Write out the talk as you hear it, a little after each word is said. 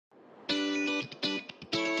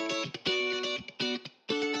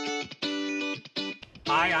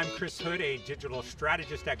Hi, I'm Chris Hood, a digital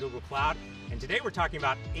strategist at Google Cloud, and today we're talking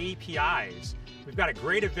about APIs. We've got a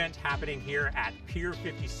great event happening here at Pier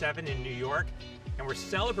 57 in New York, and we're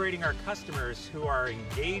celebrating our customers who are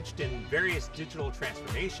engaged in various digital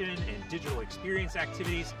transformation and digital experience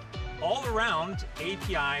activities all around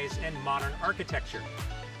APIs and modern architecture.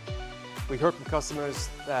 We heard from customers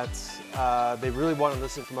that they really want to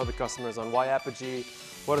listen from other customers on why Apigee,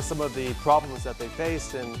 what are some of the problems that they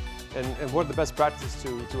face, and what are the best practices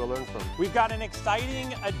to learn from. We've got an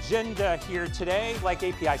exciting agenda here today, like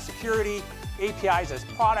API security, APIs as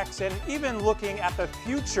products, and even looking at the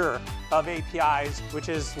future of APIs, which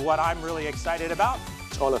is what I'm really excited about.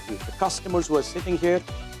 All of you, the customers who are sitting here,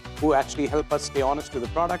 who actually help us stay honest to the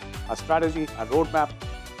product, our strategy, our roadmap,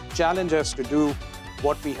 challenge us to do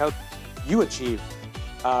what we help you achieve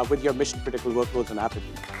with your mission-critical workloads on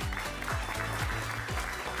Apigee.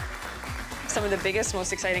 Some of the biggest,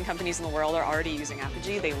 most exciting companies in the world are already using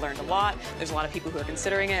Apigee. They've learned a lot. There's a lot of people who are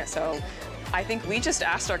considering it. So I think we just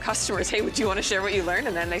asked our customers, hey, would you want to share what you learned?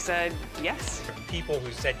 And then they said, yes. People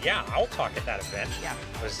who said, yeah, I'll talk at that event,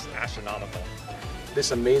 was astronomical.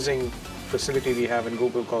 This amazing facility we have in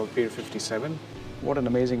Google called Pier 57. What an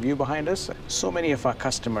amazing view behind us. So many of our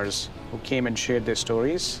customers who came and shared their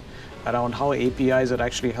stories around how APIs had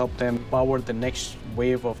actually helped them power the next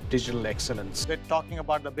wave of digital excellence. We're talking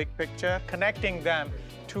about the big picture, connecting them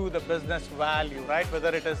to the business value, right?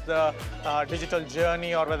 Whether it is the digital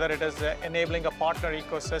journey or whether it is enabling a partner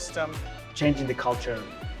ecosystem. Changing the culture,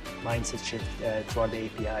 mindset shift toward the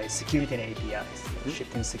APIs, security and APIs,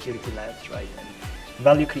 shifting security labs, right? And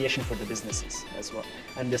value creation for the businesses as well.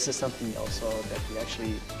 And this is something also that we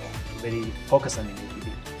actually very focus on in APD.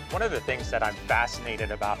 One of the things that I'm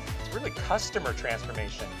fascinated about is really customer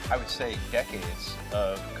transformation. I would say decades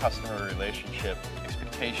of customer relationship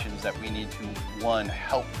expectations that we need to, one,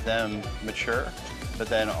 help them mature, but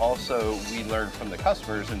then also we learn from the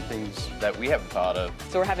customers and things that we haven't thought of.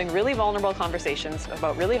 So we're having really vulnerable conversations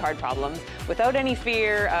about really hard problems without any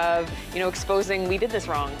fear of, exposing we did this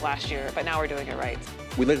wrong last year, but now we're doing it right.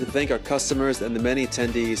 We'd like to thank our customers and the many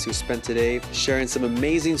attendees who spent today sharing some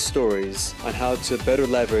amazing stories on how to better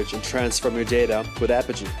leverage and transform your data with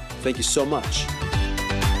Apigee. Thank you so much.